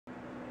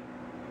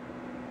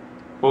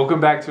Welcome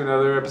back to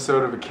another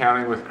episode of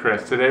Accounting with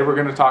Chris. Today we're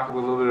going to talk a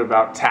little bit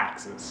about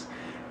taxes.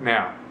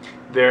 Now,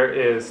 there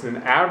is an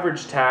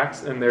average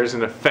tax and there's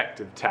an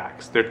effective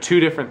tax. They're two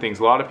different things.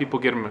 A lot of people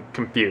get them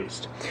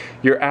confused.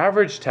 Your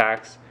average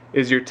tax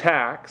is your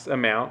tax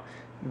amount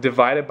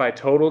divided by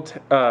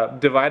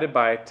divided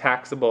by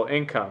taxable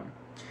income.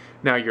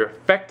 Now, your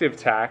effective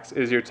tax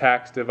is your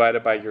tax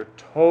divided by your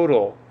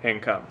total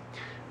income.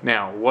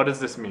 Now, what does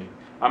this mean?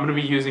 I'm going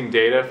to be using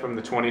data from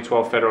the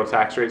 2012 federal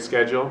tax rate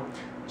schedule,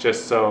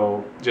 just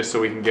so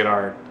we can get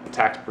our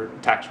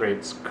tax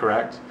rates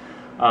correct.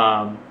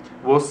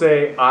 We'll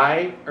say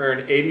I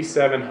earn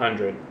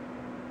 $8,700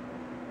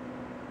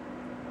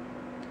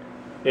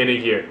 in a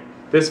year.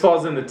 This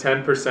falls in the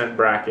 10%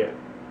 bracket.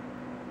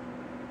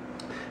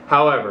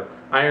 However,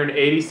 I earn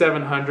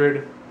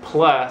 $8,700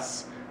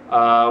 plus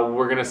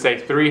we're going to say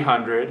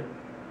 $300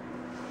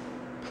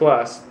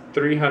 plus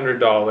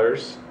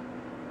 $300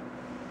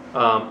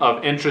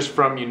 of interest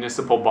from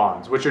municipal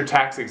bonds, which are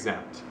tax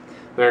exempt.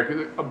 There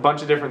are a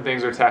bunch of different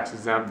things are tax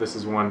exempt. This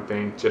is one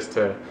thing, just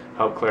to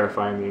help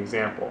clarify in the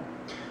example.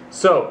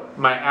 So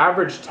my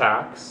average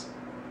tax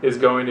is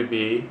going to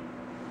be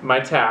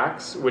my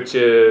tax, which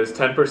is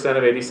 10%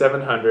 of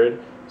 $8,700,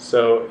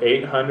 so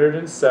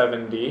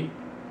 $870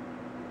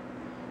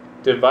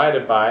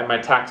 divided by my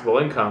taxable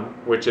income,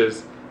 which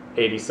is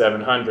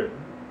 $8,700,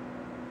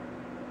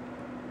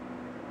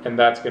 and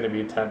that's going to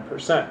be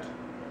 10%.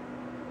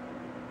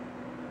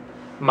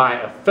 My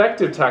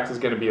effective tax is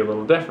going to be a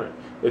little different.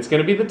 It's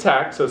going to be the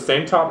tax, so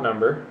same top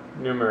number,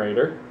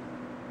 numerator,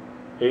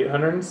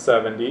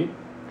 870.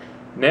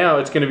 Now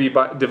it's going to be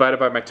divided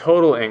by my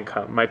total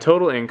income. My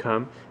total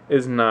income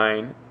is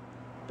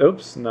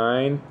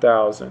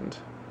 9,000,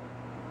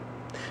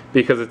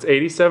 because it's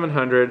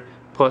 $8,700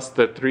 plus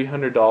the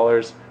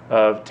 $300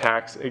 of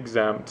tax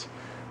exempt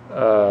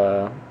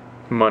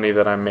money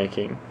that I'm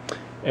making.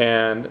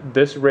 And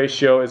this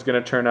ratio is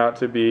going to turn out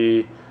to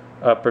be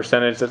a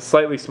percentage that's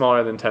slightly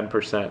smaller than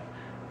 10%.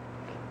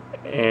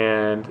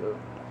 And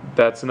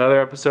that's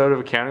another episode of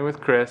Accounting with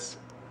Chris.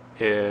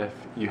 If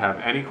you have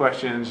any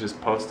questions,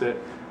 just post it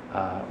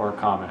or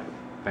comment.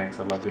 Thanks.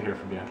 I'd love to hear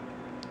from you.